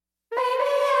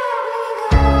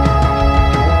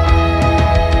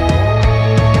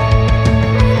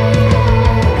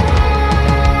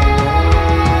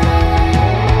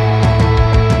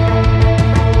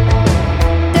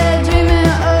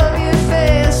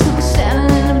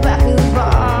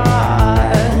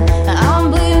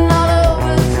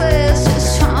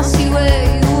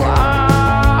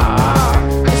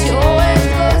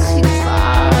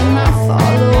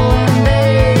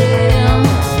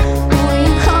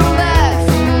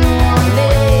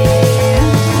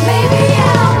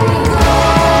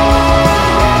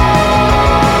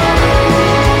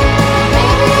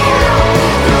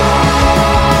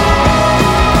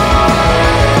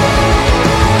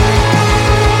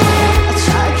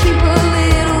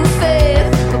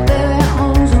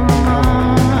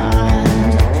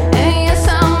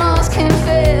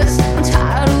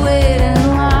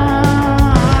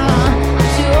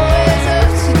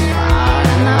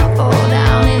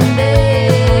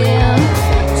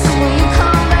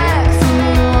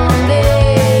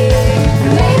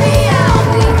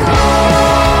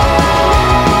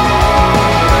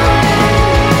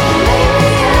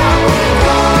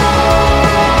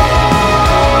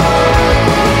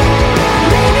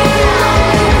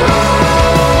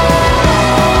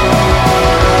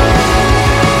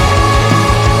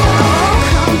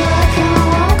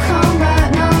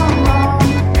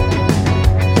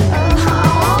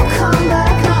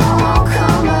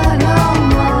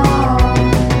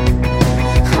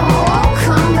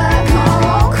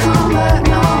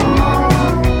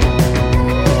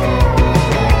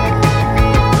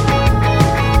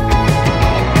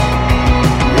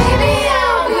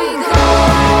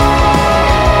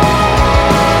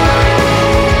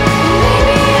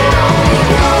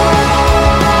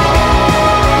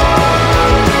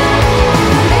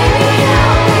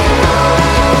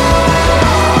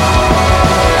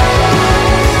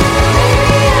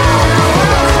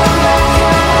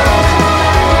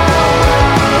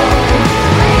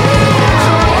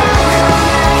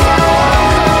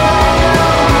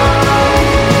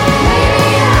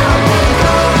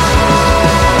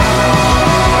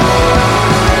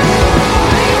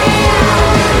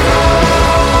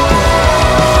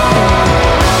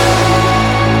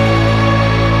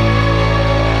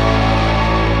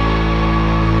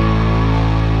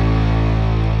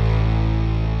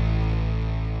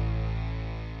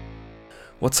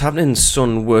What's happening,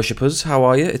 sun worshippers? How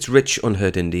are you? It's Rich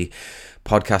Unheard Indie,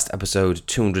 podcast episode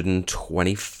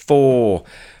 224.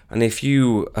 And if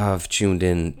you have tuned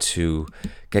in to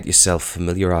get yourself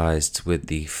familiarised with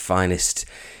the finest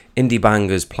indie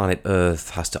bangers planet Earth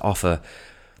has to offer,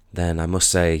 then I must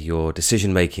say your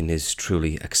decision making is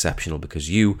truly exceptional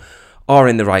because you are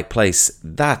in the right place.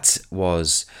 That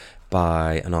was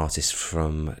by an artist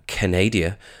from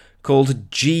Canada called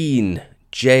Jean,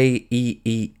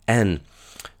 Jeen.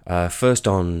 First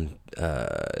on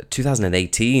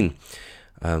 2018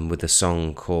 with a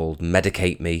song called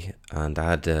Medicate Me, and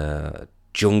I had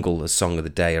Jungle, a song of the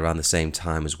day, around the same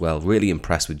time as well. Really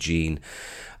impressed with Jean,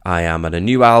 I am, and a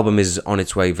new album is on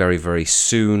its way very, very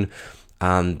soon,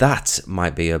 and that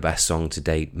might be her best song to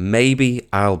date. Maybe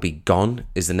I'll Be Gone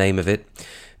is the name of it.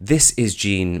 This is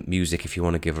Jean Music if you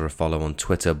want to give her a follow on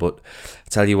Twitter, but I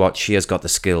tell you what, she has got the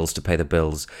skills to pay the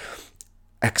bills.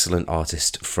 Excellent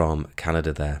artist from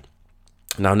Canada there.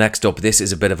 Now next up, this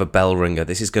is a bit of a bell ringer.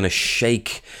 This is going to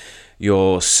shake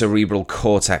your cerebral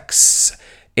cortex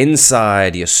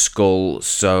inside your skull,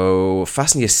 so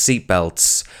fasten your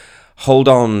seatbelts, hold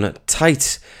on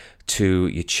tight to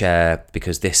your chair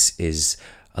because this is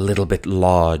a little bit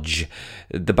large.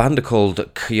 The band are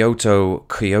called Kyoto.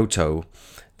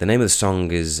 The name of the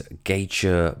song is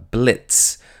Geisha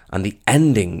Blitz, and the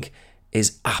ending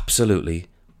is absolutely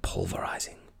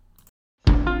pulverizing.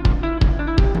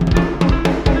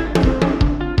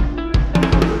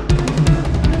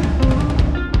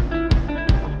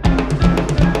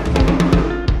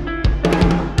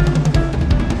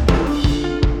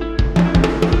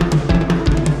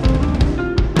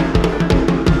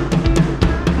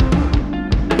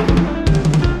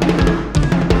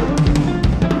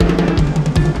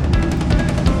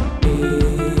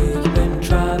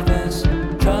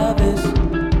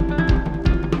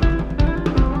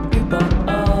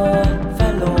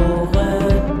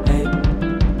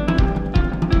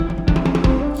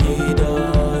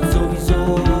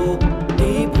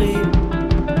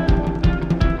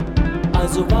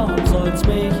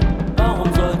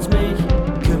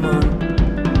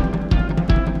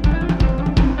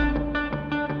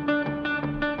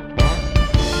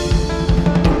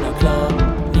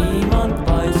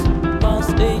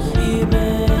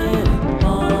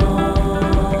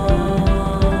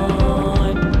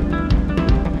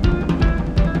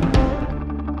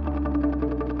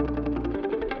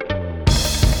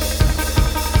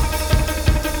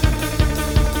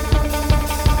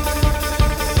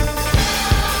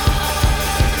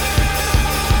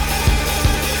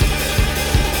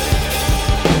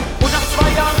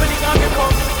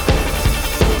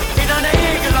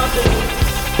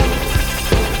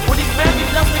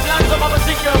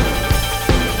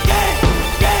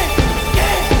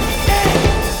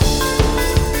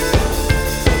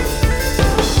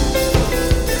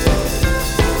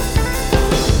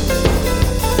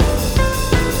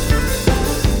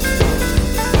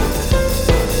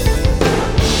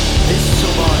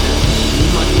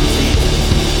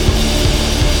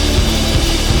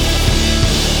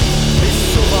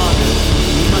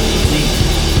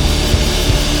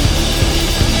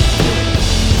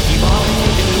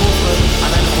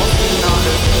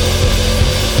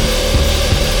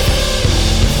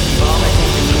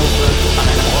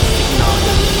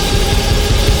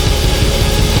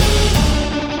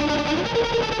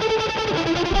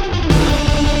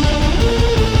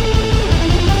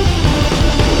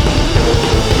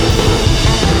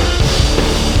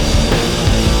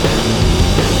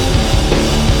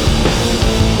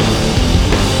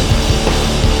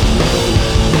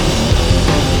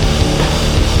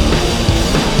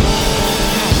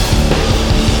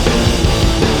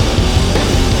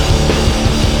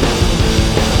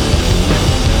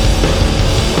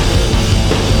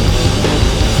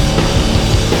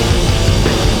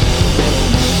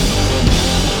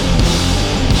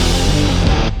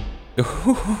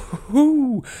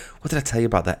 What did I tell you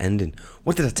about that ending?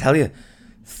 What did I tell you?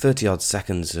 30 odd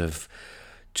seconds of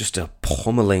just a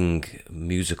pummeling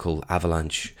musical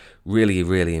avalanche. Really,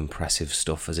 really impressive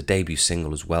stuff as a debut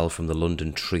single as well from the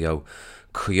London trio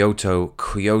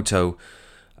Kyoto.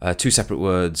 Two separate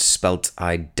words spelt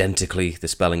identically. The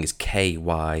spelling is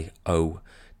Kyoto.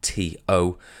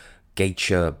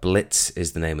 Geisha Blitz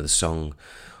is the name of the song.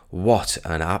 What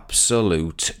an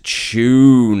absolute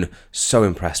tune. So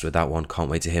impressed with that one. Can't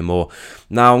wait to hear more.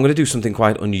 Now, I'm going to do something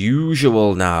quite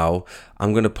unusual now.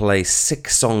 I'm going to play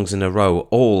 6 songs in a row,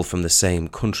 all from the same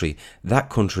country. That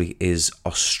country is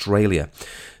Australia.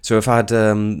 So I've had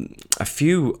a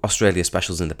few Australia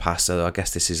specials in the past, so I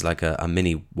guess this is like a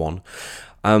mini one.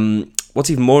 What's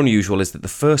even more unusual is that the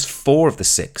first 4 of the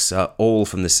 6 are all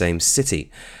from the same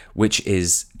city, which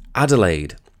is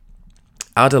Adelaide.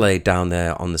 Adelaide down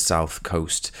there on the south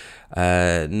coast.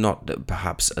 Not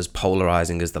perhaps as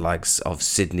polarising as the likes of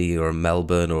Sydney or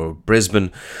Melbourne or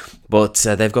Brisbane, but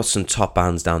they've got some top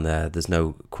bands down there, there's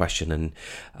no question, and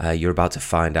you're about to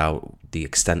find out the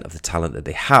extent of the talent that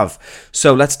they have.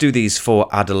 So let's do these 4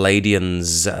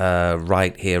 Adelaideans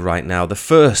right here, right now. The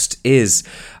first is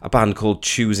a band called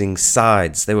Choosing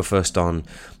Sides. They were first on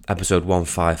episode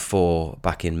 154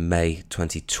 back in May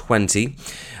 2020,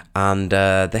 and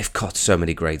they've got so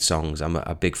many great songs. I'm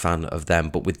a big fan of them,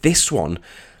 but with this one,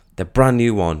 their brand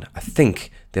new one, I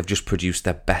think they've just produced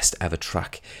their best ever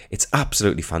track. It's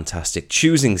absolutely fantastic.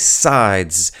 Choosing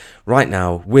Sides right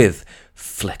now with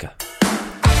Flicker.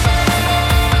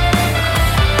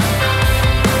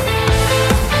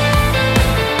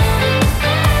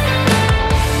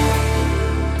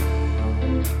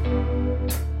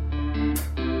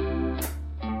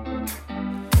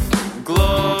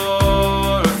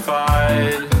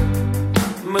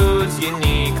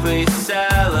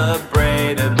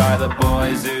 The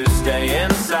boys who stay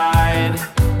inside,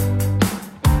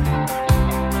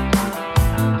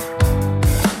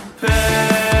 petrified,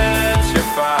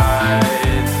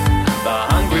 but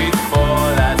hungry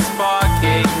for that spark,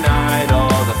 ignite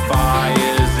all the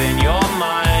fires in your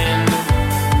mind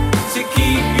to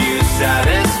keep you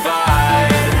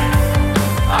satisfied.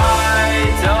 I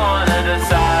don't wanna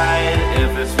decide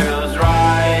if this feels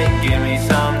right, give me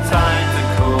some time to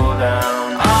cool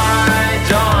down. I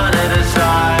don't wanna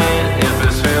decide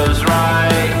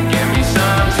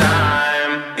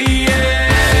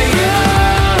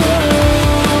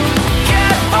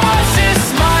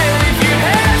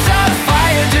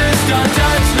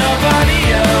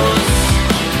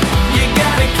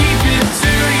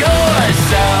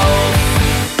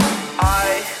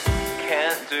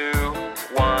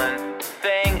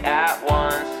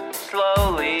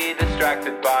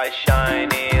by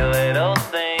shiny little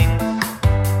things.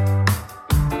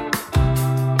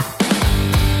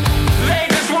 They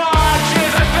just watch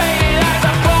as I fade, as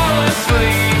I fall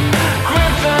asleep.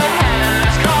 Grip the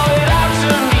hands, call it out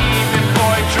to me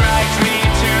before it drags me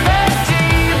to the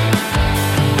deep,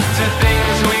 to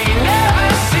things we never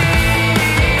see.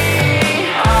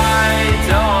 I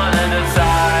don't wanna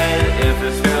decide if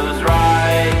this feels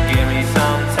right, give me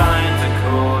some time to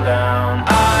cool down.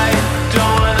 I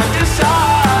don't wanna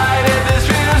decide if this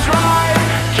feels right,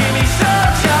 give me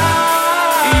some time.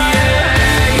 Yeah,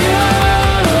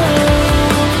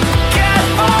 get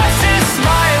voices,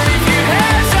 smile, leave your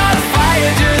hands on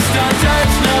fire, just don't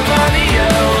touch nobody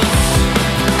else.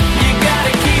 You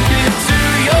gotta keep it to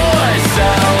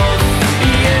yourself.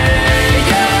 Yeah,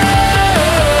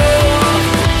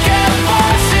 get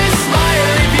voices, smile,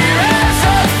 leave your hands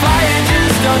on fire,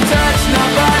 just don't touch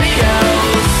nobody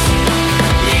else.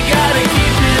 You gotta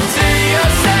keep it to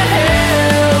yourself.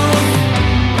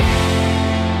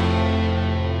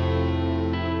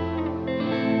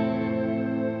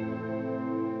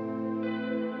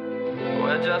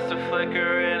 We're just a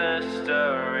flicker in a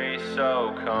story,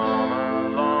 so come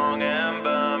along and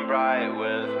burn bright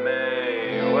with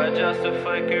me. We're just a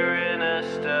flicker in a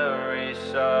story,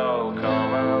 so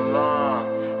come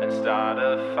along and start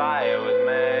a fire with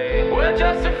me. We're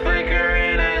just a flicker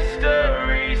in a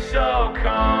story, so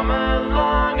come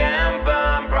along and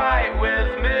burn bright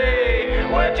with me.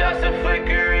 We're just a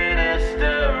flicker in a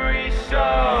story,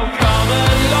 so come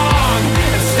along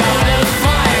and start a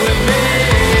fire with me.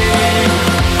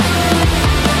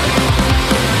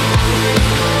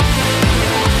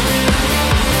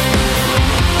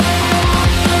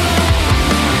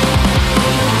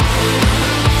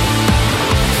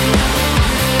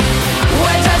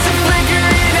 We're just a flicker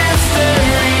in a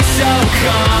story, so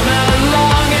come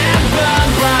along and burn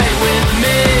bright with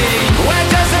me. We're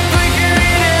just a flicker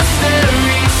in a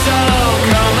story, so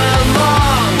come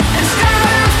along and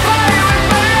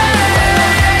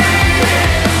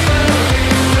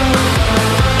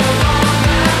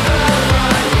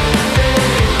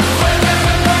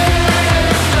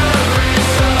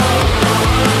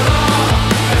start a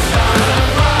fire with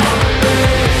me.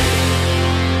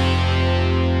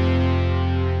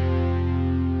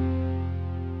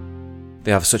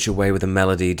 They have such a way with the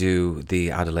melody, do the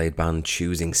Adelaide band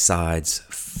Choosing Sides.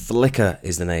 Flicker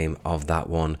is the name of that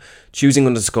one.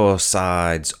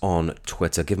 Choosing_sides on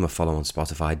Twitter. Give them a follow on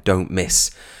Spotify. Don't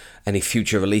miss any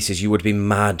future releases. You would be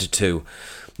mad to.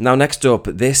 Now, next up,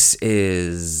 this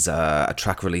is a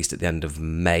track released at the end of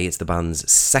May. It's the band's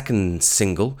second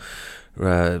single,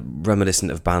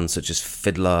 reminiscent of bands such as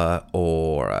Fiddler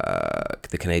or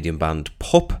the Canadian band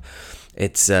Pup.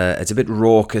 It's a bit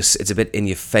raucous, it's a bit in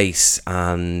your face,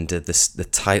 and the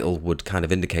title would kind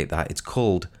of indicate that. It's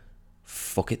called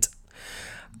Fuck It,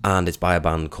 and it's by a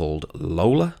band called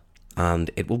Lola,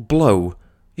 and it will blow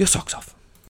your socks off.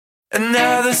 And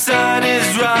now the sun is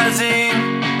rising,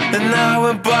 and I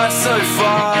went by so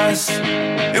fast.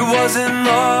 It wasn't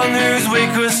long whose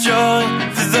weak was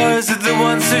strong, for those are the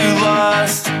ones who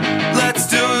last. Let's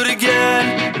do it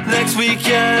again, next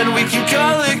weekend we can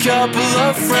call a couple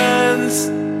of friends.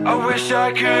 I wish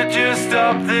I could just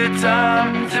stop the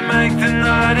time to make the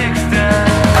night extend.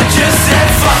 I just said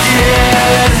fuck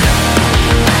it,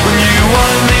 when you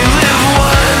only live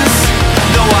once.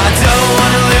 No, I don't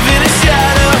wanna live in a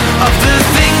shadow of the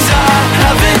things I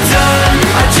haven't done.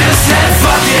 I just said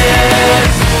fuck it,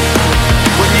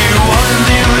 when you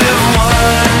only live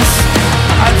once.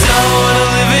 I don't wanna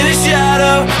live in a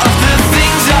shadow of the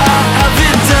things I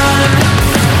haven't done.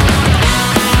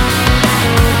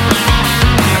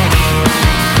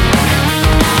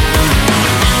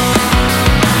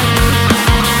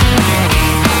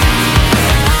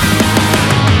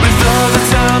 With all the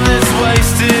time that's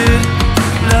wasted,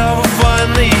 now we're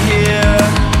finally here.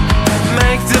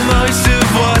 Make the most of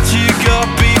what you got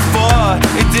before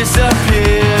it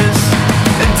disappears.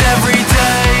 And every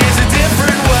day is a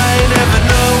different way, never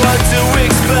know what to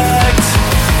expect.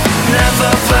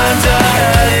 Never planned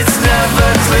ahead, it's never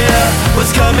clear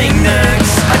what's coming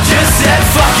next. I just said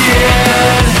fuck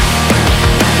it,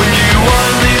 when you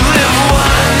only live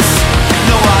once.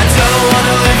 No, I don't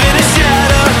wanna live in a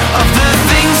shadow of the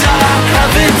things I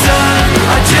haven't done.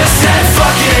 I just said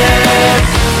fuck it,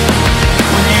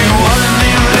 when you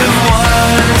only live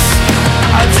once.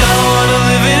 I don't wanna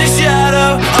live in a shadow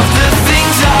of the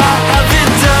things I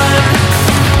haven't done.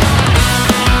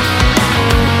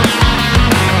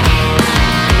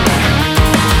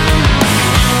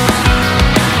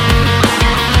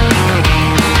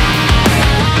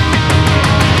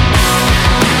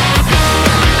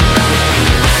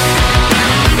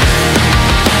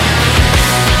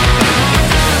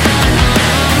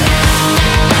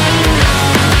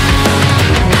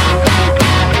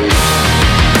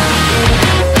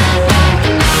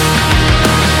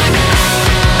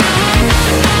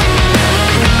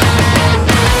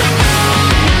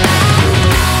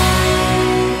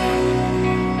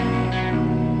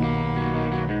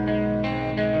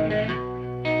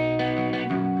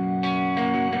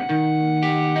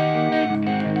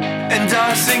 And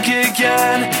I sink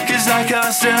again, cause I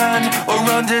can't stand or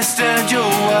understand your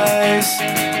ways.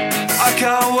 I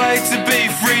can't wait to be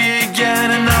free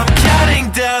again, and I'm counting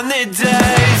down the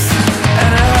days.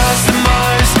 And it hurts the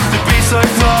most to be so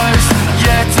close,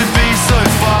 yet to be so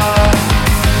far.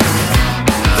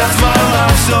 That's my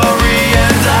life story,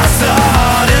 and that's the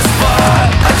hardest part.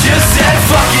 I just said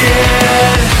fuck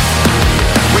it,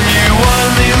 when you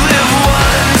only live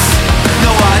once.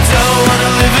 No, I don't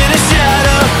wanna live in a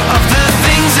shadow of the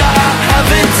things I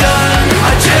haven't done.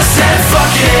 I just said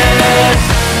fuck it,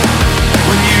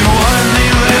 when you only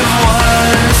live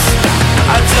once.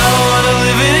 I don't wanna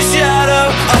live in a shadow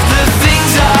of the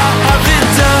things I haven't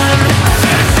done. I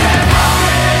just said fuck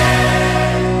it.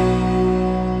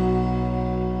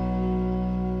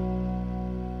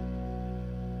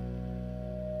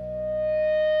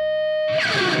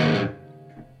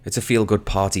 It's a feel-good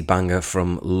party banger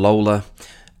from Lola,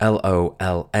 Lola.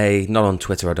 Not on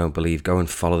Twitter, I don't believe. Go and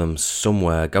follow them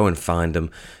somewhere. Go and find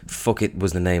them. Fuck It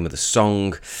was the name of the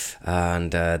song,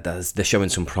 and they're showing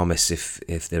some promise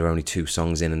if there are only 2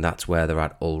 songs in, and that's where they're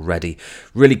at already.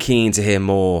 Really keen to hear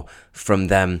more from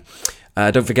them.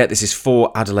 Don't forget, this is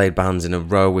 4 Adelaide bands in a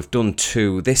row. We've done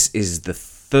 2. This is the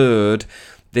 3rd.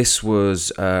 This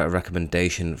was a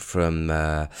recommendation from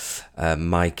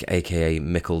Mike, aka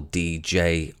Mickle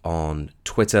DJ, on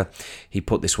Twitter. He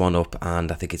put this one up,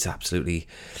 and I think it's absolutely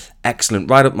excellent.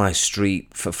 Right up my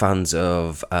street for fans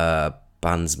of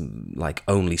bands like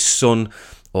Only Son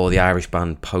or the Irish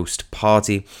band Post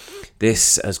Party.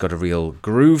 This has got a real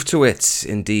groove to it.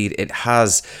 Indeed, it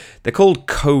has. They're called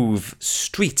Cove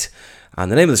Street,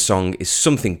 and the name of the song is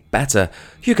Something Better.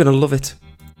 You're going to love it.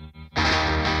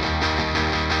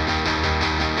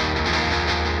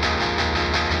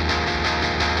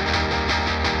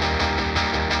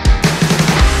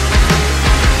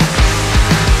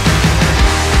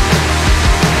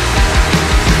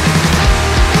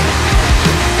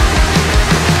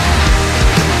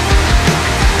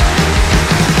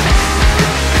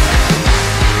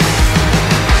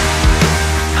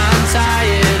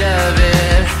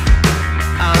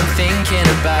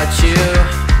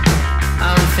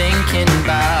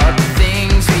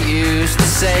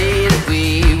 Say that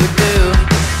we would do.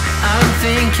 I'm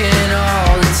thinking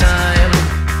all the time.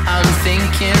 I I'm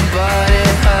thinking, but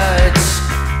it hurts.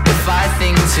 If I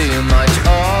think too much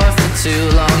or for too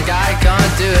long, I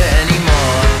can't do it anymore.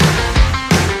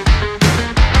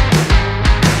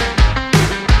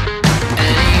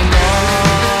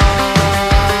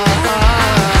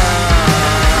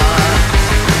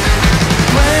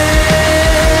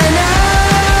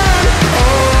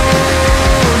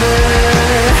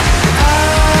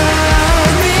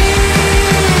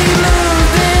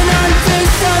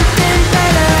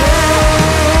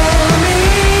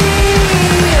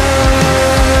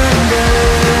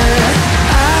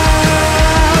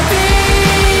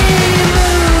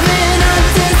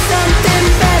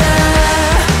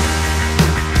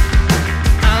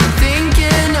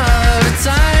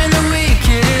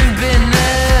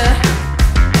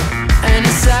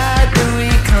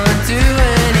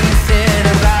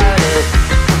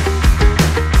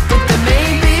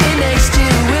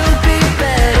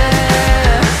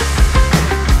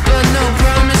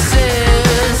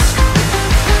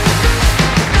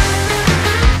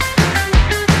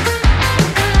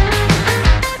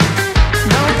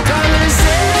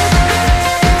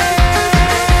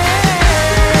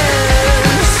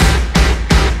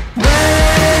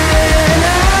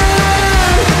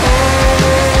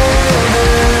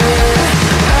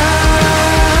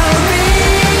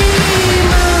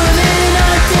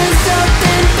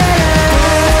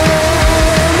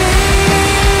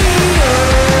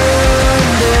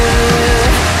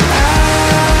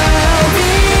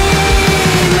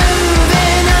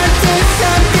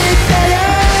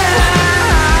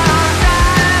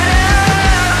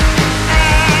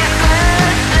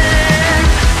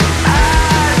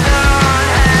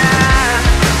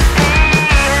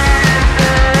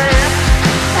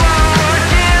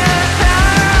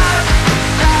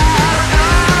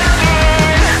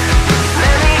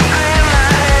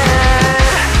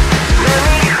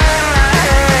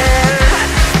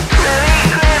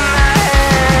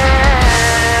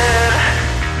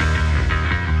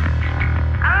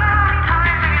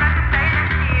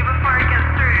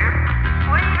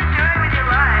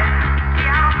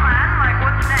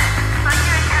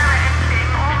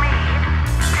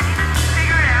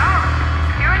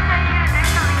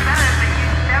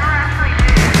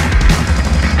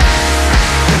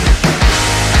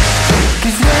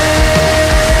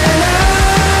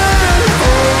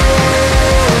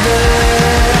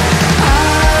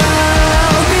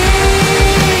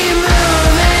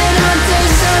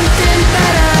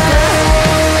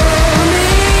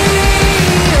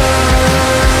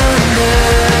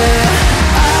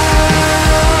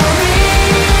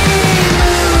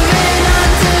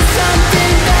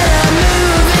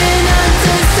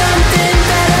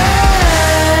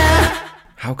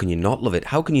 Not love it.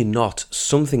 How can you not?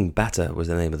 Something Better was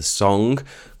the name of the song.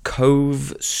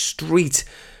 Cove Street,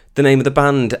 the name of the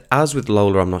band. As with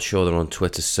Lola, I'm not sure they're on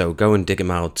Twitter, so go and dig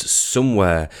them out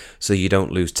somewhere so you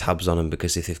don't lose tabs on them,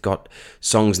 because if they've got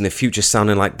songs in the future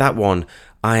sounding like that one,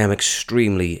 I am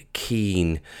extremely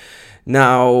keen.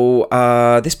 Now,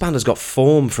 this band has got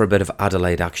form for a bit of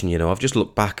Adelaide action, you know. I've just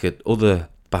looked back at other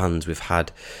bands we've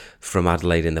had from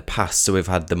Adelaide in the past. So we've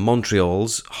had the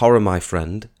Montreals, Horror My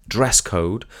Friend, Dress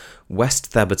Code,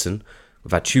 West Theberton.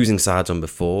 We've had Choosing Sides on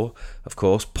before, of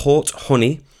course, Port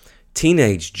Honey,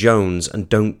 Teenage Jones, and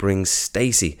Don't Bring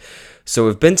Stacey. So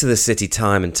we've been to the city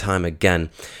time and time again,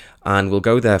 and we'll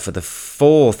go there for the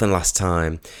fourth and last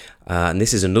time. And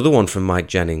this is another one from Mike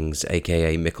Jennings,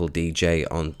 aka Mickle DJ,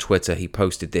 on Twitter. He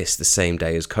posted this the same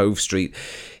day as Cove Street.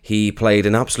 He played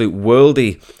an absolute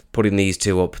worldie putting these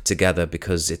two up together,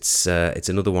 because it's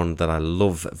another one that I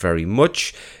love very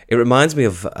much. It reminds me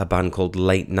of a band called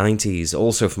Late 90s,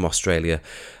 also from Australia.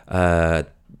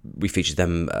 We featured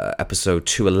them episode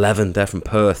 211. They're from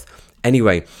Perth.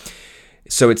 Anyway,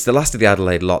 so it's the last of the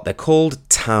Adelaide lot. They're called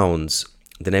Towns.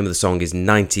 The name of the song is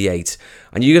 98.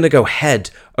 And you're going to go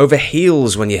head over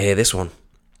heels when you hear this one.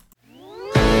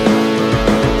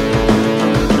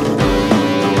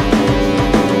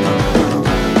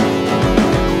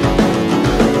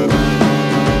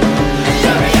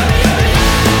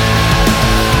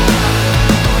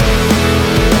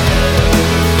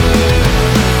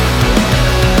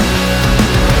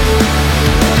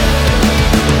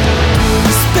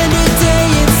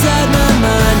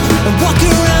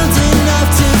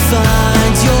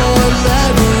 Find your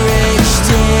leverage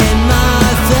in my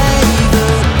favor.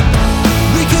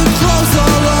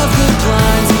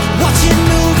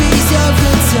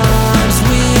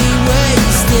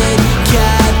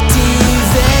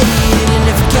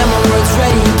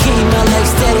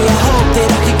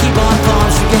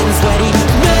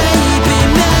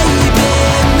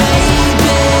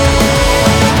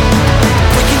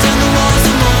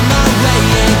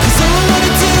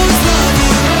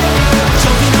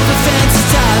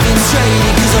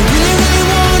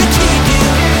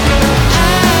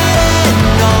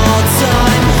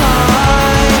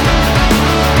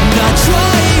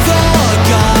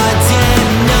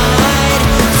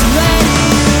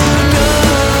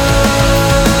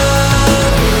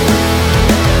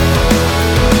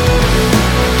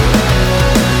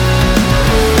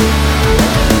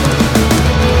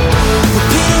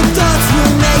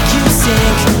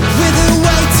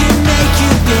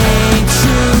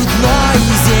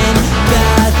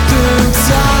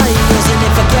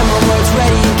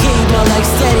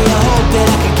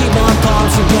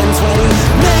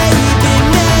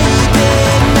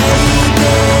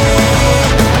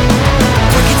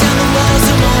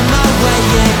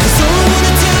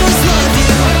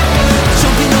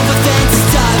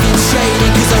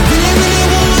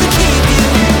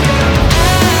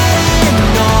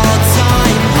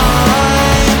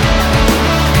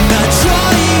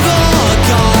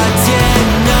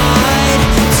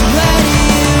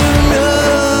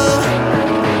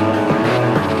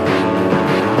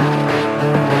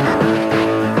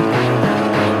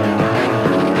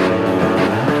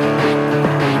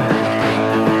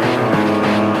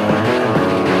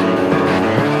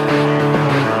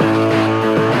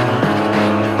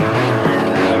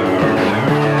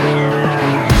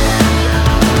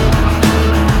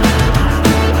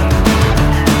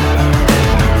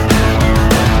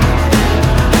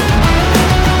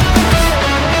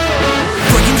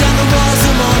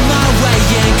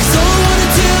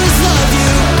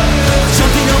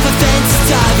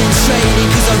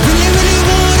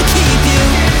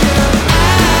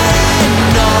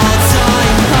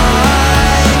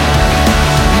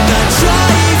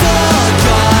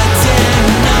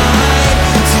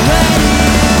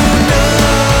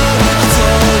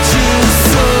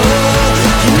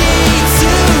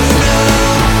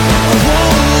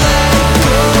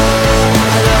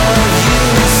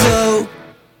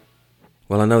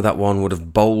 Well, I know that one would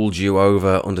have bowled you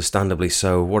over, understandably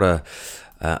so. What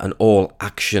an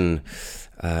all-action,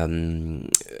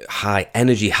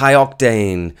 high-energy,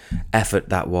 high-octane effort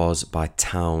that was by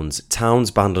Towns.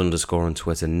 Townsband _ on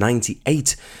Twitter.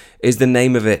 98 is the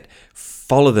name of it.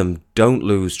 Follow them. Don't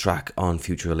lose track on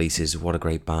future releases. What a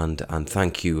great band. And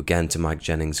thank you again to Mike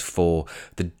Jennings for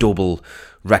the double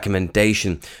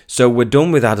recommendation. So we're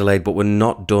done with Adelaide, but we're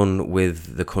not done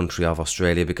with the country of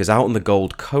Australia, because out on the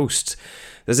Gold Coast,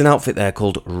 there's an outfit there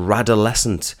called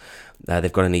Radolescent.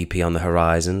 They've got an EP on the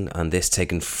horizon, and this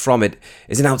taken from it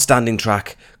is an outstanding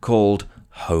track called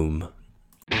Home.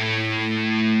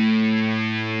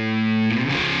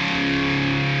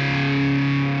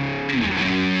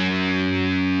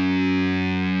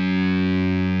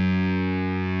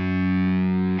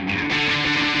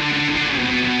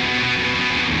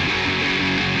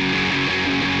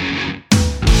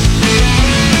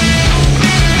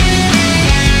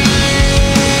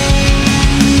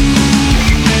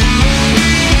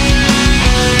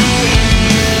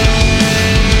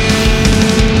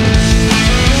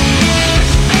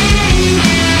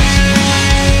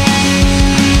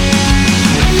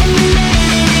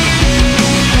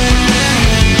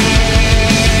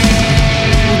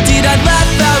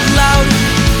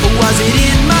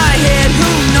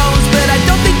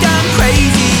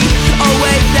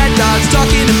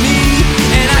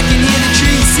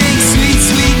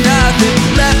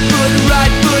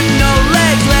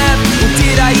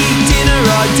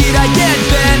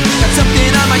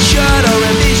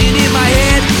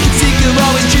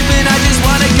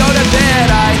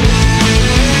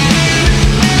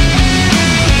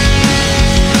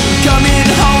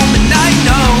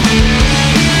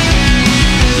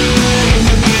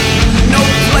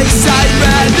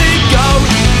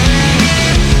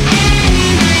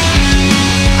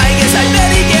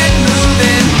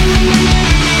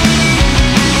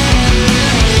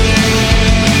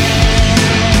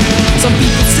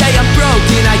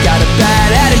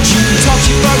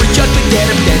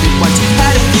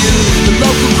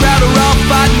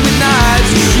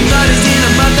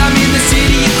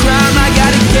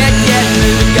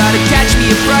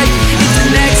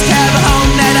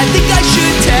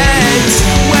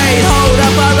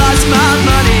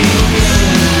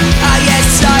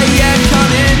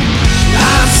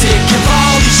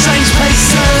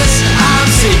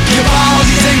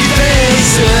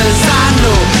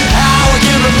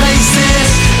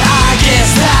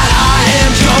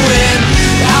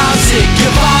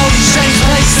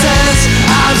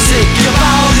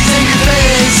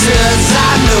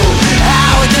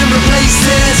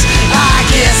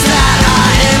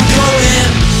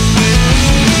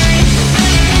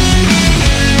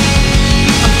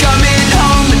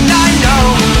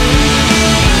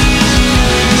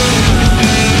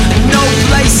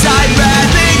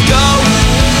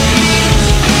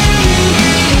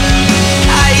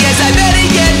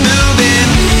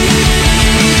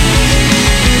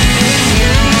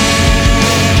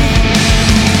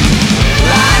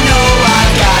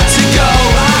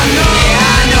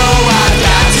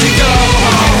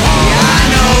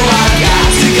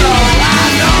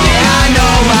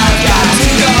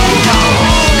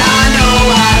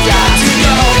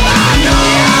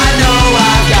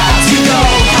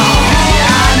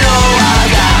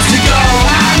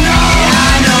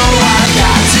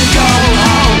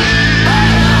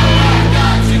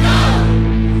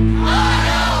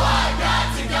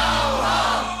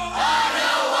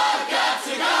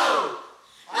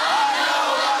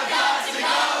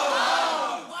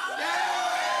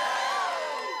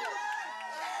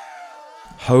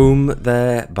 Home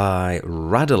there by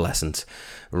Radolescent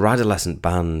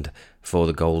band for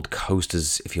the Gold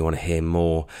Coasters. If you want to hear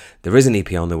more, there is an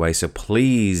EP on the way, so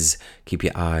please keep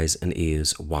your eyes and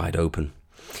ears wide open.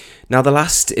 Now, the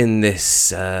last in this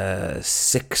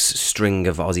 6 string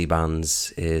of Aussie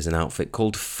bands is an outfit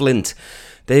called Flint.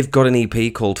 They've got an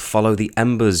EP called Follow the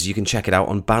Embers. You can check it out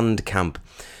on Bandcamp.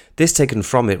 This taken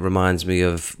from it reminds me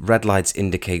of Red Lights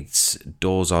Indicates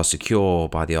Doors Are Secure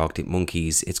by the Arctic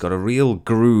Monkeys. It's got a real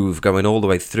groove going all the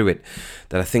way through it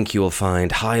that I think you will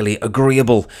find highly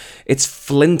agreeable. It's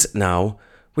Flint now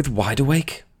with Wide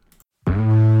Awake.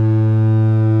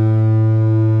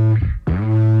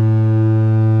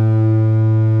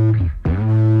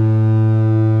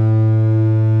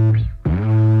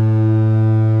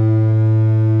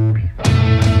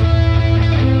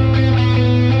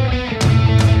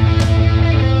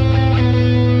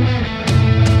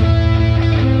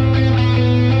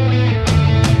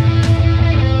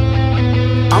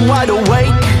 I'm wide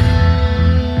awake,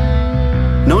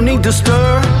 no need to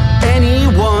stir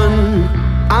anyone.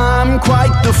 I'm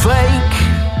quite the flake,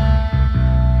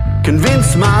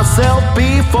 Convince myself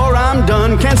before I'm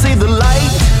done. Can't see the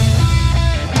light.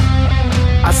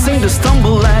 I seem to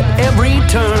stumble at every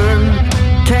turn.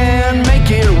 Can't make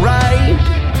it right.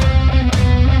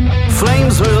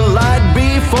 Flames will light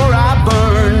before I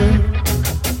burn.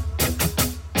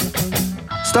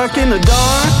 Stuck in the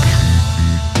dark,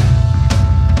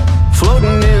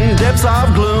 floating in depths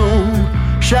of gloom.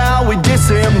 Shall we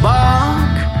disembark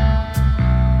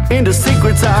into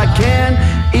secrets I can't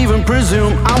even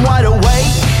presume? I'm wide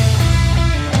awake,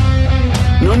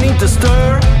 no need to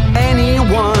stir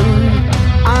anyone.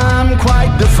 I'm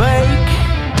quite the fake.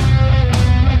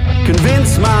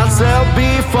 Convince myself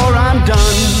before I'm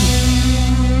done.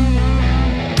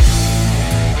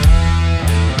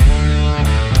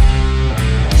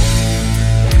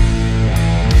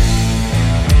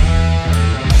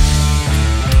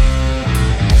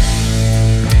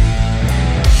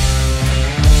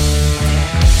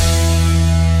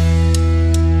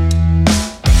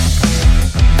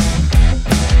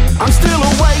 I'm still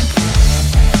awake.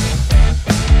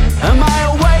 Am I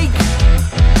awake?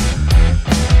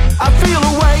 I feel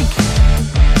awake.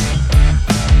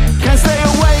 Can't stay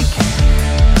awake.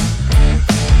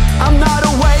 I'm not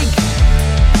awake.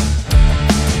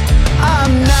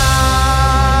 I'm not.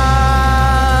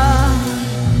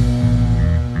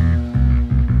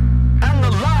 And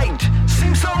the light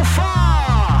seems so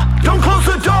far. Don't close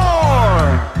the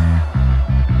door.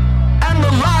 And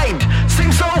the light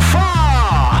seems so far.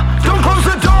 Don't close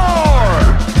the door.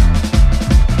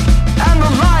 And the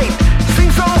light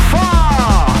seems so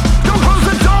far. Don't close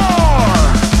the door.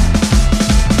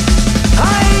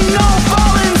 I ain't no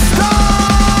falling star.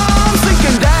 I'm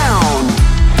sinking down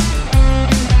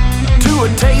to a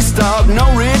taste of no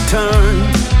return.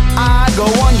 I go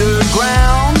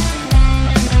underground.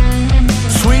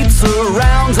 Sweet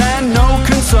surrounds and no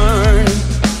concern.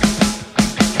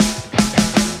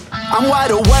 I'm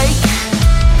wide awake.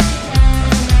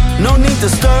 No need to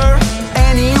stir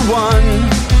anyone.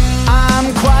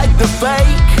 I'm quite the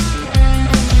fake.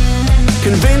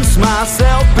 Convince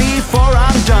myself before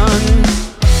I'm done.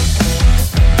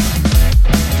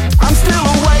 I'm still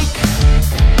awake.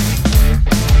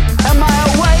 Am I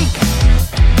awake?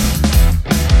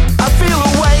 I feel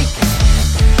awake.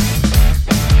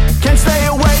 Can't stay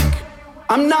awake.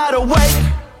 I'm not awake.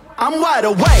 I'm wide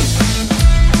awake.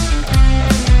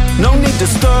 No need to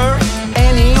stir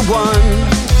anyone.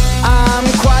 I'm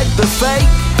quite the fake.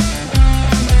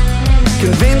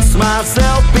 Convince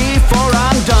myself before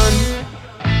I'm done.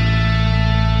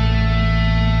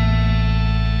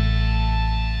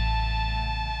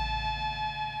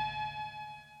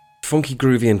 Funky,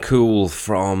 groovy and cool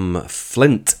from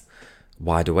Flint.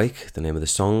 Wide Awake, the name of the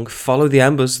song. Follow the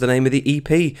Embers, the name of the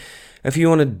EP. If you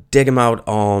want to dig them out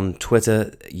on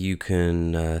Twitter, you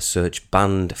can search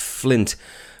Band Flint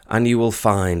and you will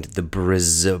find the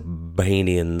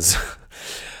Brisbaneans.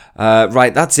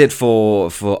 Right, that's it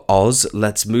for Oz.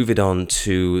 Let's move it on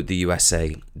to the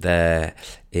USA. There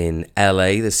in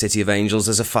LA, the City of Angels,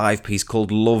 there's a 5-piece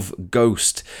called Love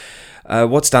Ghost.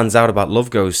 What stands out about Love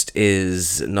Ghost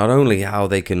is not only how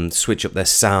they can switch up their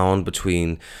sound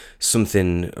between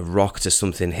something rock to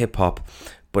something hip-hop,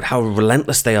 but how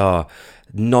relentless they are.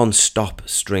 Non-stop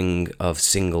string of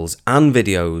singles and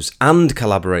videos and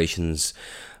collaborations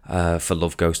for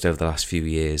Love Ghost over the last few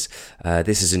years.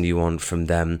 This is a new one from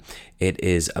them. It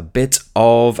is a bit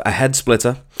of a head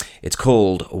splitter. It's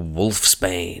called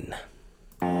Wolfsbane.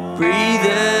 Breathe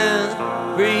in,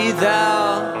 breathe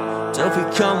out.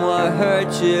 Don't become what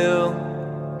hurt you.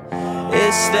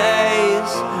 It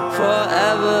stays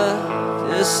forever,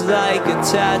 just like a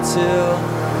tattoo.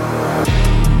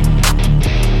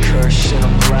 Cursed and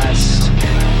I'm blessed.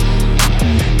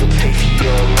 You'll pay for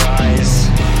your lies.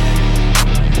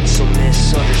 So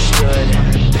misunderstood. I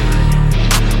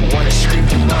wanna scream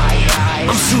in my eyes.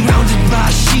 I'm surrounded by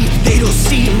sheep, they don't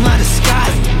see my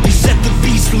disguise. You set the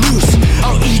beast loose,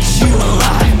 I'll eat you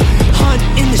alive. Hunt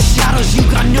in the shadows, you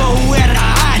got nowhere to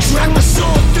hide. Drag my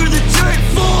soul through the dirt,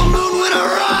 full moon when I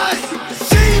rise.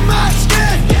 See my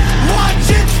skin,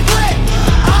 watch it split.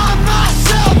 I'm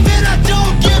myself and I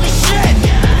don't give a shit.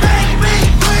 Make me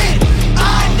bleed,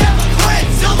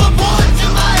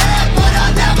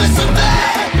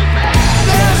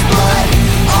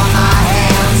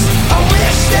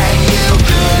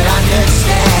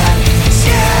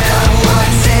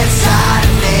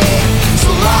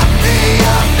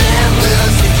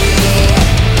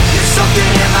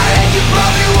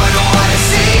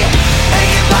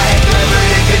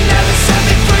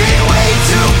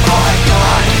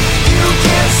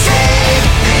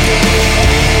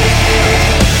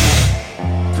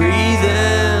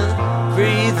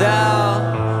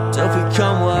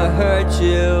 hurt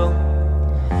you.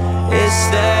 It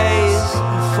stays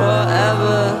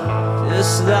forever,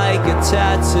 just like a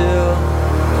tattoo.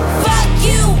 Fuck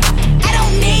you, I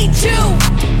don't need you.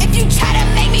 If you try to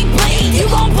make me bleed, you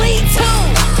gon' bleed too.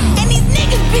 And these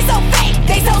niggas be so fake,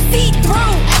 they so see-through.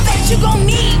 I bet you gon'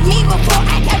 need me before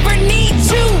I ever need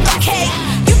you. Okay,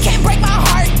 you can't break my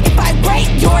heart if I break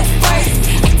yours first.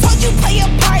 I told you play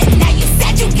your part, now you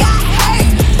said you got hurt.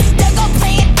 They'll go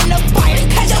play it in the fire,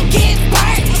 cause you'll get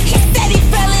burnt. He said he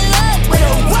fell in love with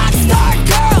a rock star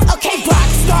girl. Okay, rock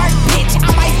star bitch, I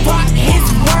might rock his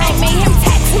world. I made him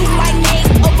tattoo my name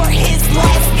over his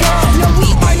last girl. No, we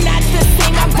are not the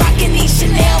same, I'm rocking these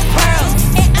Chanel pearls.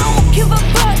 And I don't give a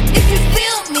fuck if you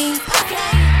feel me.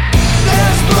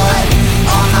 There's blood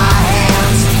on my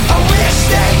hands, I wish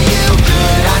that you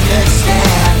could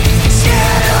understand.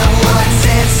 Scared of what's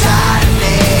inside of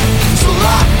me, so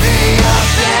lock me up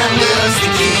and lose the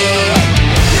key.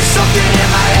 There's something in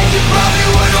my head you probably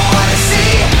wouldn't wanna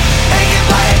see. Hanging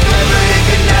by a thread, but it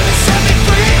could never set me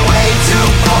free. Way too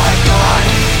far gone,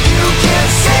 you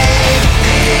can't save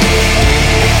me.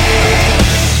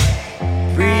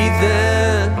 Breathe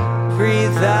in,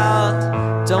 breathe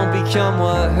out, don't become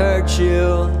what hurt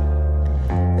you.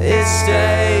 It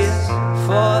stays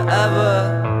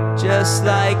forever, just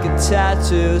like a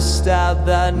tattoo. Stab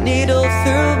that needle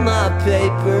through my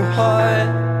paper heart,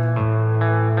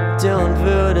 doing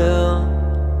voodoo.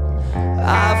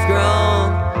 I've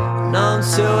grown numb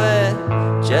to it,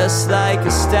 just like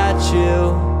a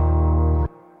statue.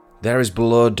 There is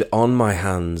blood on my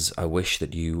hands, I wish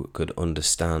that you could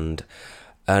understand.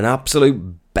 An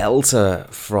absolute belter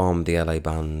from the LA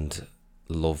band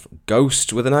Love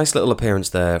Ghost, with a nice little appearance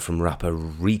there from rapper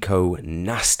Rico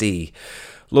Nasty.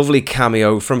 Lovely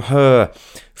cameo from her.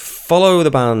 Follow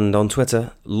the band on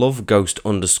Twitter,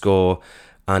 loveghost_.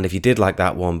 And if you did like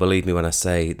that one, believe me when I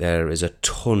say there is a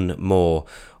ton more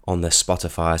on their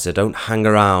Spotify, so don't hang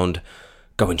around,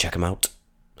 go and check them out.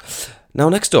 Now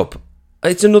next up,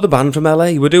 it's another band from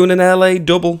LA. We're doing an LA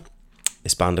double.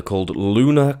 This band are called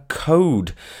Lunar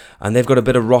Code, and they've got a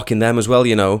bit of rock in them as well,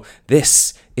 you know.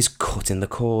 This is Cutting the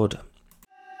Cord.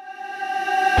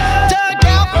 Dug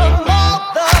out from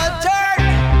all the dirt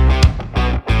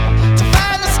to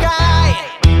find the sky,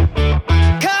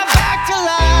 come back to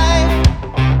life.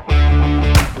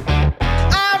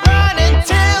 I run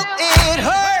until it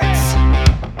hurts,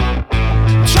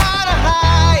 try to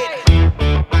hide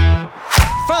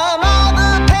from all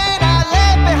the pain I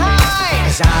left behind.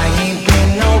 'Cause I ain't been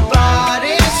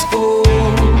nobody's fool,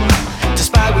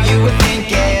 despite what you were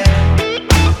thinking.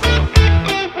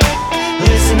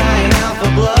 Listen, I ain't out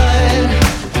for blood,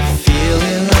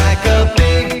 feeling like a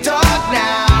big dog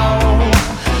now,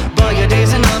 but your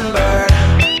days are numbered.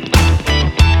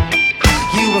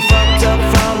 You were fucked up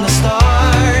from the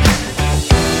start.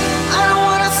 I don't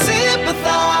wanna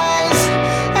sympathize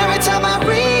every time I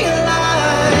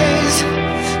realize,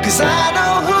 'cause I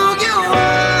know who you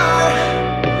are,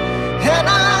 and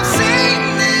I've seen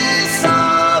this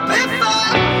all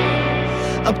before.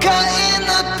 I'm cutting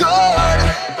the cord,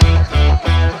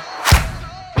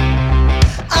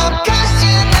 I'm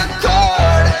cutting the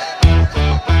cord.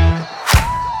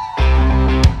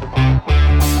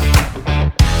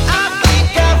 I think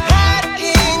I've had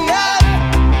enough,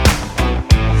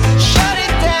 shut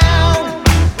it down.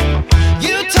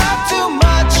 You talk too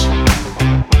much,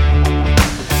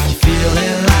 you're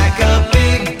feeling like a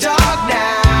big dog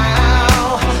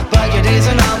now, but your days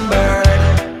are numbered.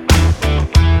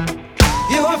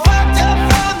 You were fucked up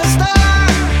from the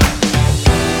start.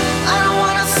 I don't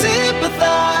wanna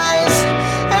sympathize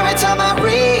every time I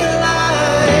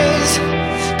realize,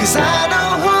 'cause I know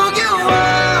who you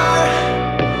are,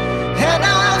 and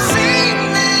I've seen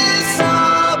this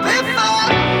all before.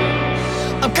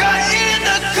 I'm cutting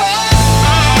the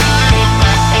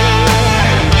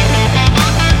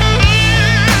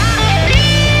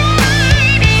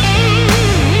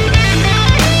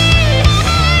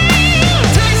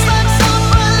Tastes like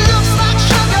summer, looks like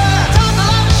sugar. Talk a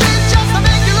lot of shit just to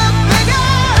make you look bigger.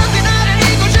 Looking at an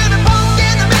ego shit and poke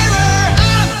in the mirror.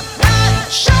 I'm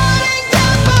not shutting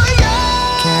down for you.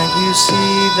 Can't you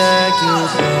see that you're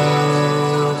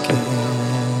broken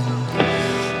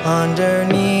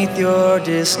underneath your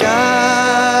disguise?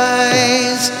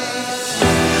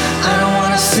 I don't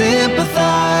wanna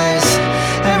sympathize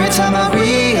every time I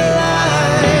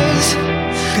realize,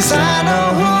 'cause I know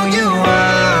who you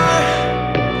are,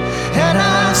 and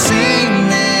I've seen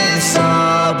this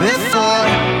all before.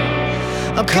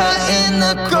 I'm cutting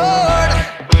the cord,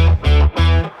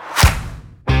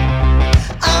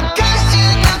 I'm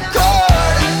cutting the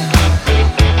cord,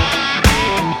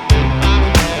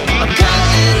 I'm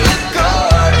cutting the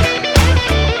cord.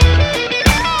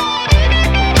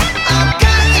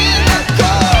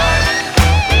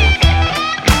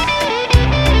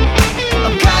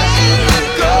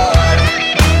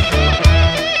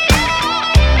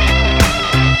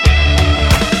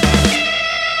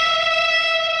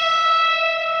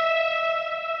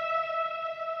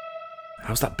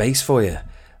 that bass for you?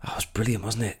 That was brilliant,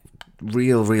 wasn't it?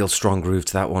 Real strong groove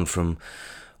to that one from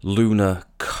Lunar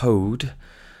Code.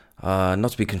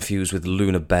 Not to be confused with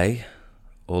Lunar Bay,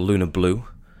 or Lunar Blue,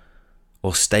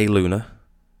 or Stay Lunar,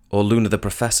 or Lunar the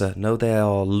Professor. No, they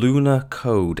are Lunar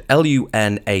Code.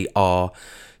 LUNARCODE.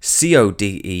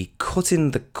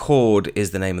 Cutting the Cord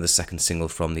is the name of the second single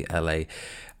from the LA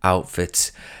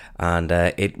outfit. And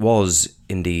it was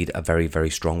indeed a very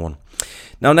strong one.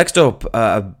 Now, next up,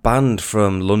 a band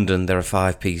from London. They're a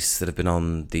 5-piece that have been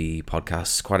on the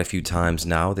podcast quite a few times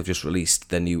now. They've just released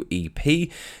their new EP.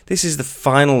 This is the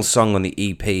final song on the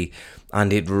EP,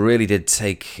 and it really did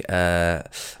take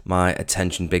my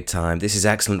attention big time. This is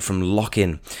excellent from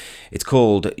Lock-In. It's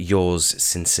called Yours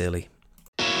Sincerely.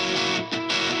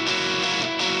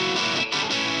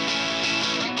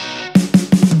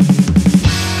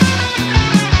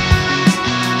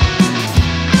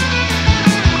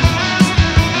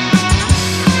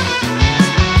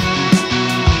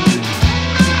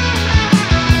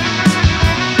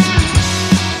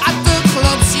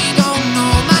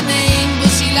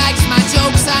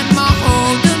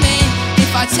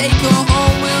 Take her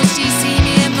home, will she see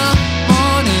me in the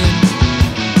morning?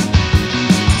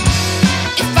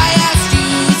 If I asked you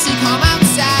to come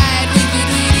outside, we could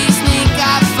really sneak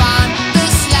up on the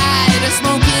slide. A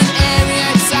smoking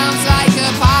area, it sounds like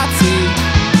a party.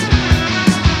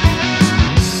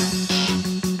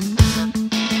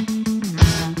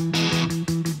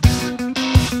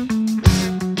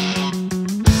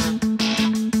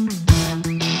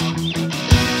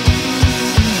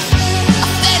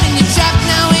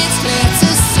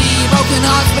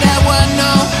 But there were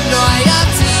no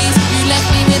loyalties. You left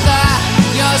me with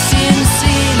your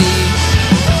sincerely.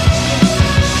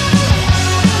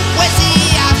 Where's the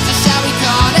after? Shall we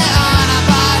call it on? I'm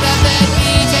part of the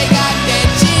DJ, got their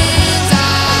jeans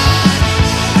on.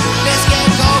 Let's get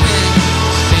going,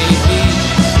 baby.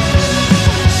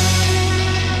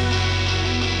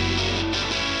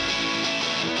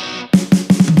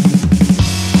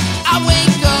 I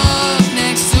wake up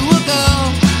next to a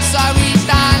girl. Sorry,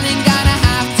 darling, gotta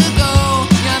have to go.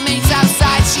 Your mate's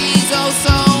outside, she's oh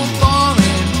so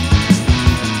boring.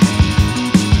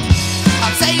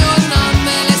 I'll take your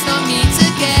number, let's not meet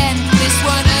again. This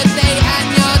one a day and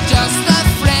you're just a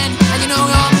friend. And you know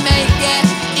your mate, yeah,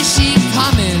 is she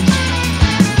coming?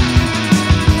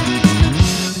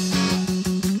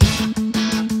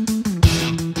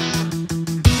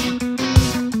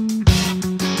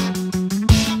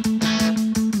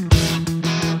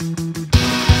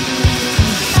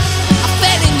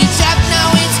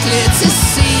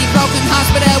 Broken hearts,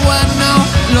 but there were no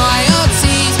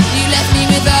loyalties. You left me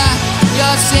with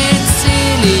your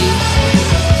sincerely.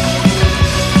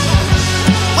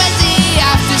 Where's the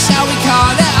after? Shall we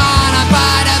call it on? I'm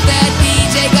part of the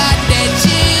DJ, got their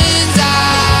tunes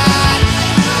on.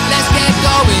 Let's get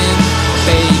going,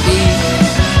 baby.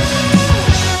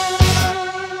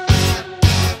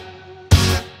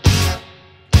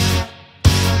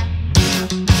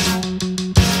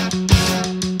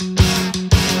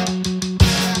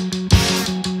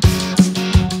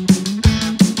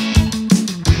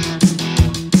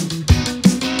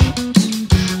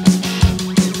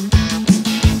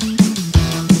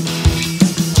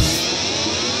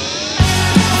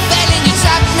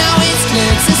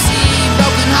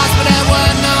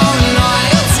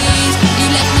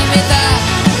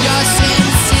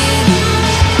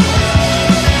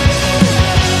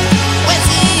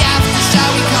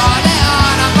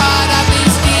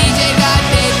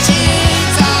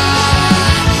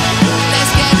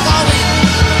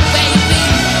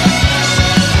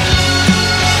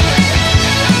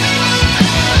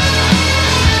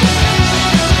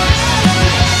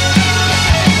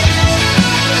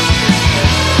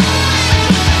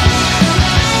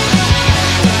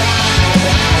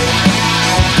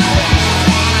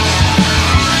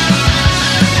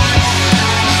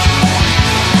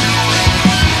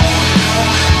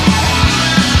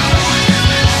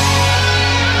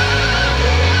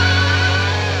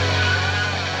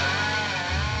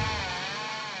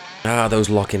 Those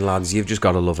Lock-In lads, you've just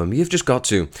got to love them. You've just got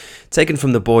to. Taken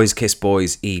from the Boys Kiss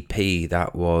Boys EP,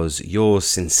 that was Yours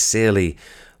Sincerely.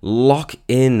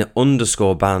 Lock-In_band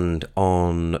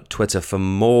on Twitter for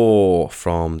more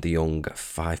from the young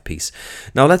 5-piece.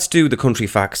 Now let's do the country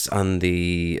facts and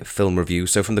the film review.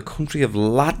 So from the country of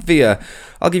Latvia,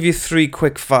 I'll give you 3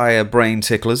 quick fire brain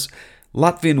ticklers.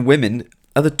 Latvian women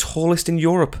are the tallest in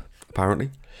Europe, apparently.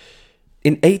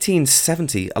 In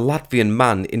 1870, a Latvian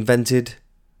man invented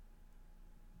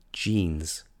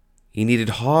jeans. He needed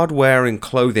hard-wearing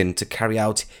clothing to carry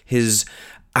out his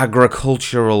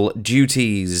agricultural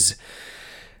duties.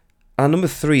 And number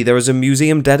 3, there is a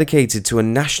museum dedicated to a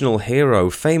national hero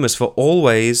famous for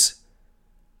always,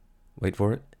 wait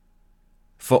for it,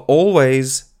 for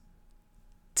always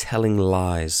telling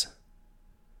lies.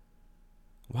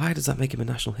 Why does that make him a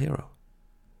national hero?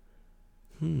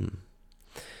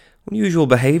 Unusual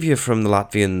behaviour from the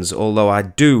Latvians, although I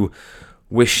do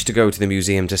wish to go to the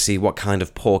museum to see what kind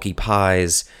of porky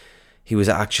pies he was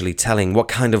actually telling, what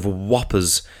kind of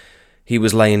whoppers he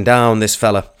was laying down, this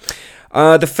fella.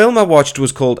 The film I watched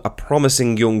was called A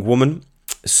Promising Young Woman.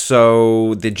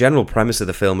 So the general premise of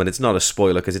the film, and it's not a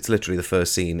spoiler because it's literally the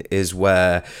first scene, is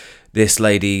where this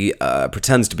lady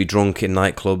pretends to be drunk in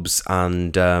nightclubs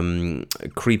and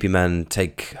creepy men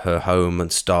take her home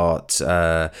and start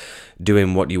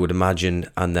doing what you would imagine,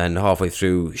 and then halfway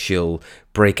through she'll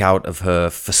break out of her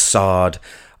facade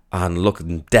and look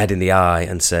them dead in the eye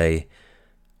and say,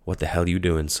 "What the hell are you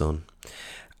doing, son?"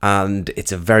 And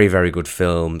it's a very, very good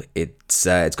film. It's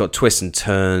got twists and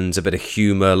turns, a bit of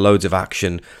humour, loads of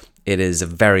action. It is a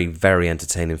very, very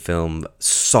entertaining film.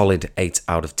 Solid 8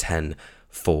 out of 10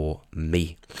 for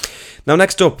me. Now,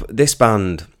 next up, this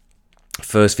band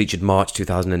first featured March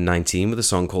 2019 with a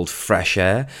song called Fresh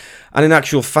Air. And in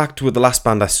actual fact, were the last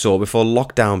band I saw before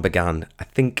lockdown began. I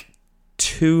think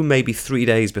 2, maybe 3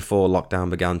 days before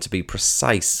lockdown began, to be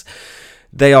precise.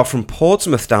 They are from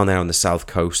Portsmouth down there on the south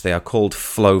coast. They are called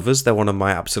Flovers. They're one of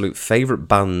my absolute favourite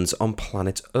bands on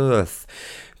planet Earth.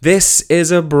 This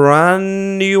is a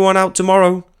brand new one out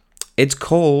tomorrow. It's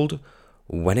called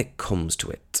When It Comes to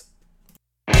It.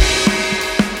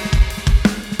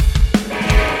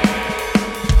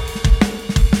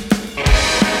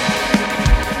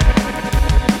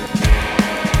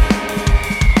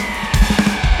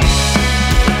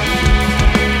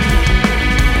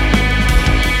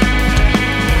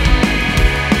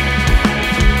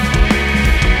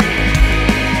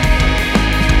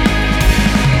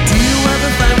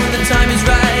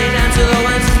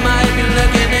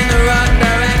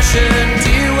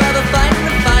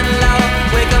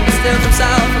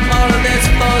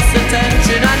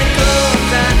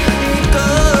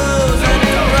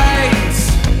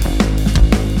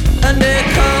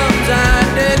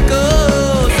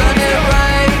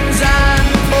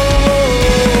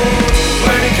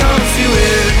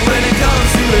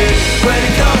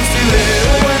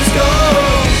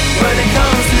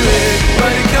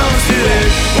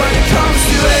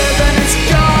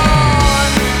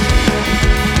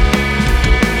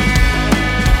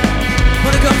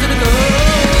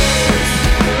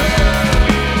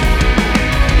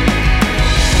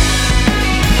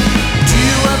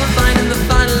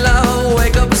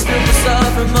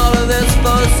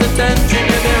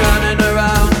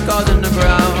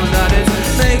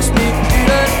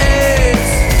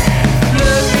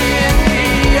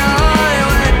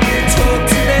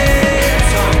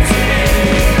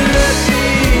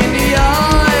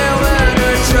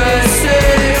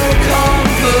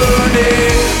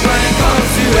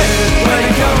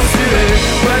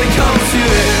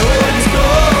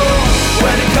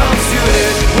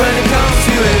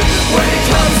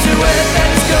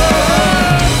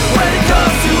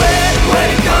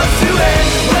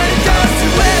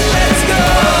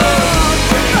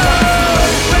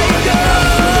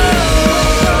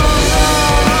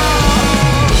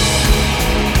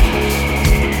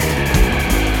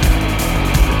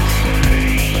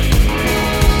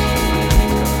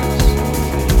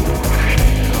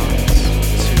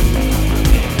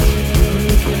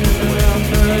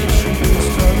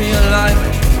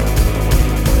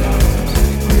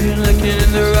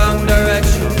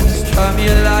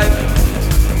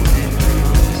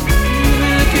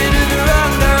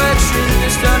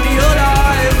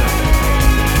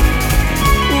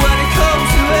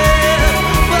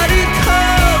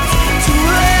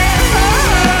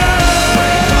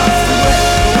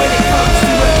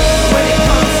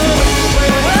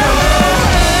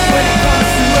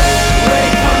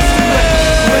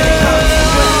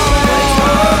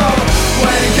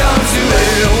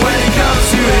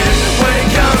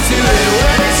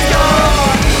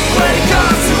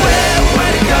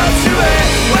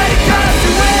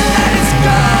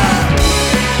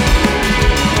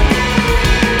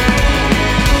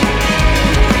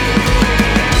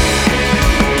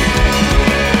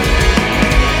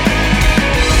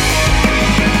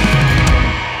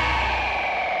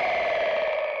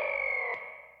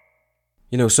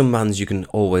 You know, some bands you can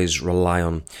always rely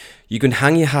on. You can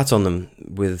hang your hat on them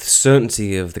with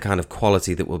certainty of the kind of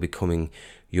quality that will be coming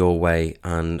your way,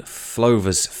 and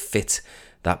Flovers fit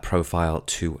that profile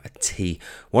to a T.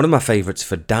 One of my favourites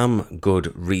for damn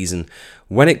good reason.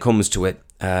 When it comes to it,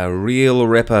 A real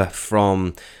ripper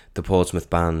from the Portsmouth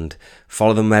band.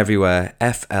 Follow them everywhere.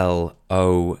 FLOWVERS.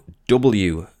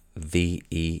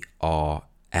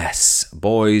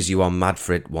 Boys, you are mad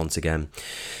for it once again.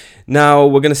 Now,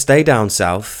 we're going to stay down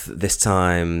south, this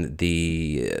time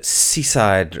the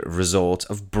seaside resort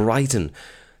of Brighton.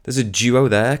 There's a duo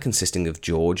there consisting of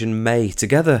George and May.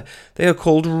 Together, they are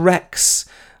called Rex,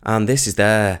 and this is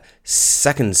their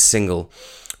second single,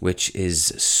 which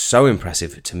is so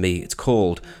impressive to me. It's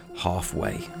called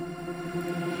Halfway.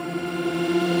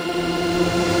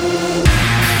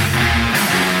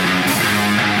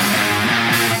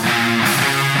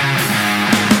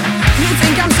 You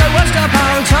think I'm so washed up,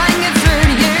 I'll try and get through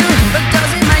to you. But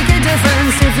does it make a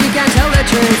difference if you can't tell the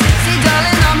truth? See,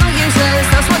 darling, I'm not useless,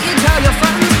 that's what you tell your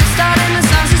friends. Starting to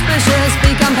sound suspicious,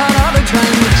 become part of a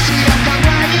trend. See, I'm not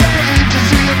ready to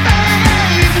see your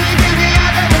face, looking the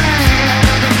other way.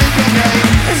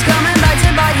 It's coming back to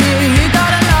bite you, you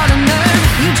got a lot of nerve.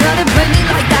 You try to play me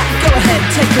like that, go ahead,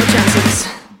 take your chances.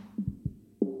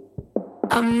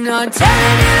 I'm not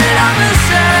telling you that I'm a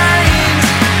saint,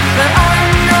 but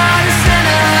I'm not a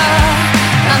sinner.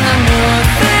 And the more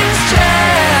things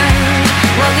change,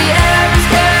 well, the air is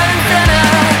getting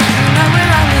thinner. Now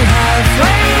we're only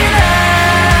halfway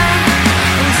there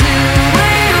until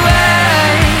we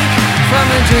wake from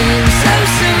a dream so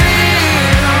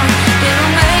surreal,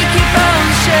 it'll make your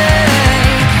bones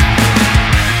shake.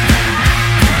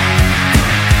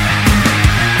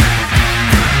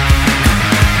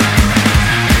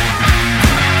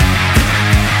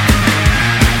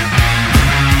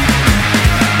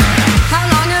 How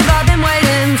long have I been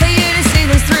waiting for you to see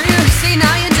this through? See,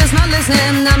 now you're just not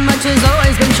listening, that much has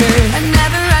always been true. A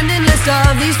never-ending list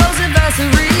of these false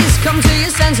adversaries. Come to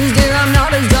your senses, dear, I'm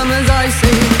not as dumb as I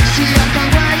seem. See, I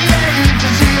can't wait to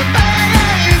see your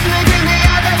face, looking the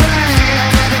other way.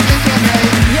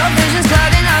 Your vision's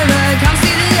clouding over, can't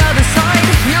see the other side.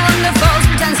 You're under false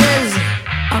pretenses.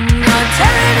 I'm not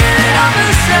telling you that I'm a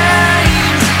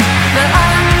saint, but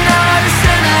I'm not a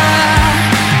sinner.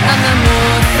 And the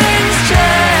more things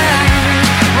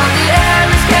change, while the air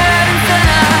is getting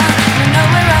thinner, you know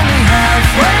we're only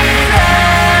halfway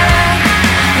there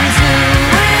until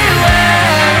we wake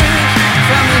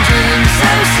from a dream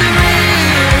so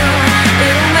surreal,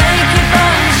 it'll make your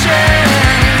bones shake.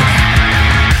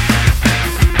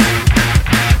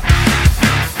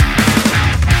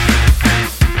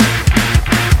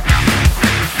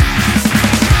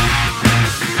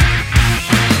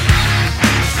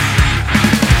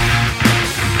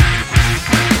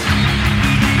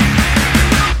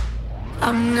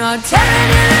 I'm not telling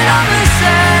you that I'm a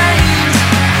saint,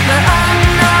 but I'm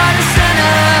not a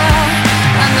sinner.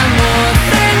 And the more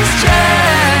things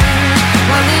change,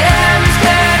 while the air is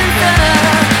getting thinner,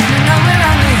 you know we're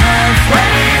only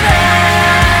halfway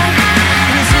there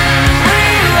until we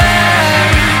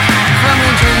wake from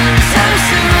a dream so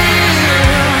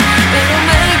surreal, it'll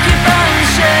make your bones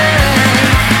shake.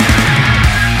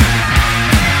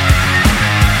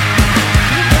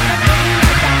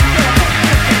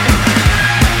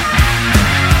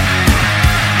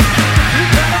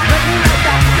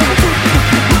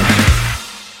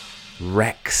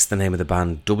 Rex, the name of the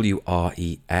band,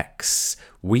 WREX.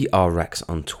 We are Rex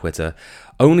on Twitter.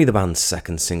 Only the band's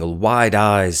second single, Wide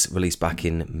Eyes, released back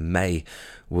in May,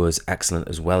 was excellent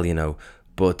as well, you know.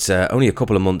 But only a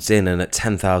couple of months in and at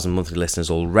 10,000 monthly listeners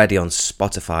already on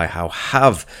Spotify. How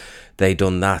have they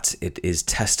done that? It is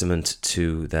testament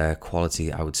to their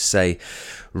quality, I would say.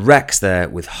 Rex there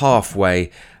with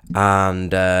Halfway,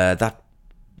 and that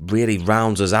really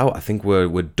rounds us out. I think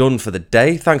we're done for the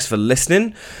day. Thanks for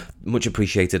listening. Much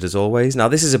appreciated as always. Now,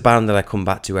 this is a band that I come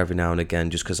back to every now and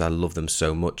again just because I love them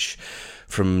so much.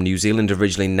 From New Zealand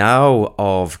originally, now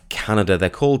of Canada. They're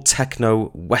called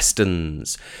Techno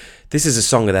Westerns. This is a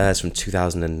song of theirs from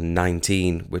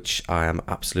 2019, which I am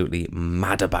absolutely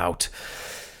mad about.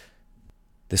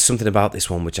 There's something about this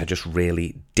one which I just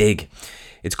really dig.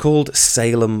 It's called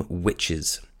Salem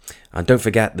Witches. And don't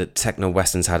forget that Techno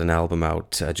Westerns had an album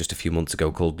out just a few months ago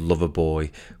called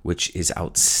Loverboy, which is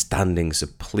outstanding, so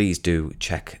please do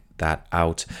check that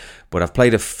out. But I've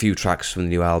played a few tracks from the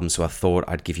new album, so I thought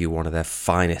I'd give you one of their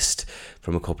finest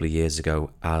from a couple of years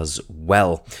ago as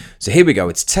well. So here we go,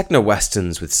 it's Techno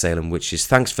Westerns with Salem Witches.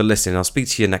 Thanks for listening. I'll speak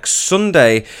to you next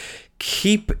Sunday.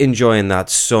 Keep enjoying that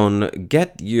sun.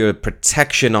 Get your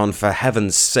protection on, for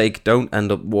heaven's sake. Don't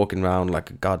end up walking around like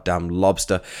a goddamn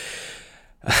lobster.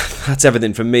 That's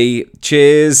everything from me.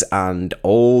 Cheers and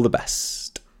all the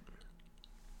best.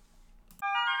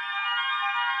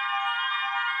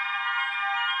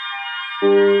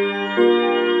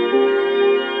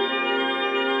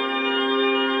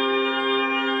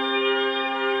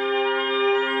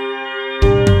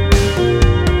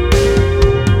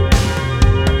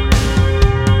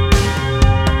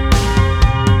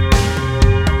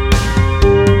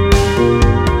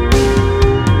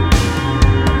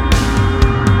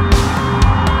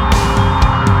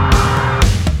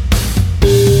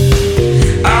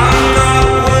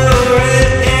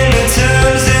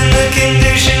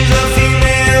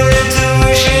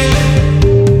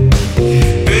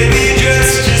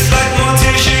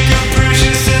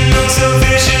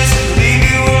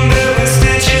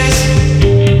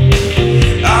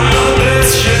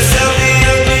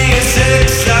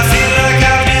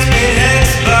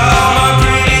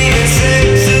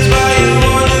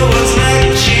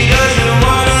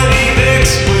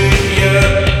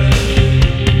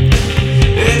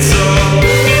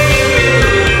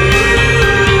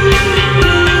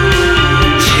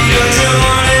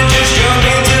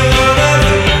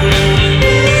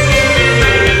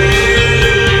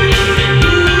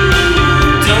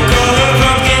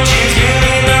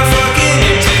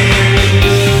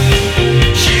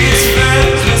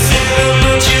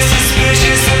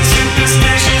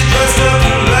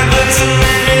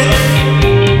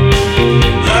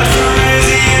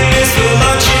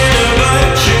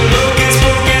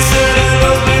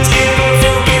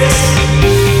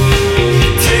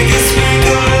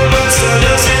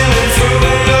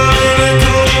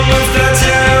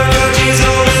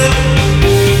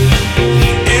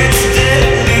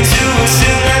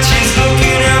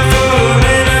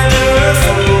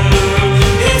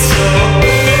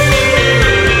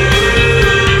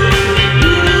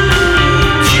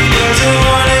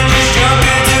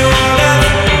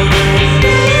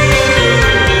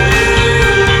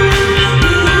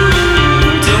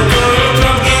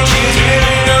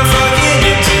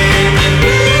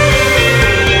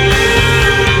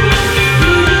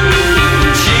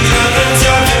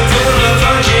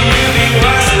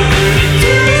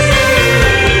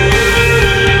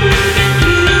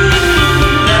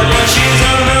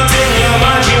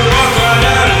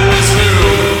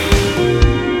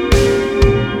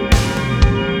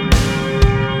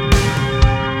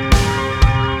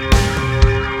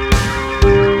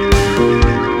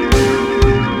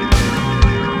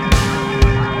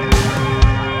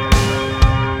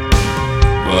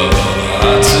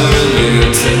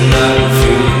 in the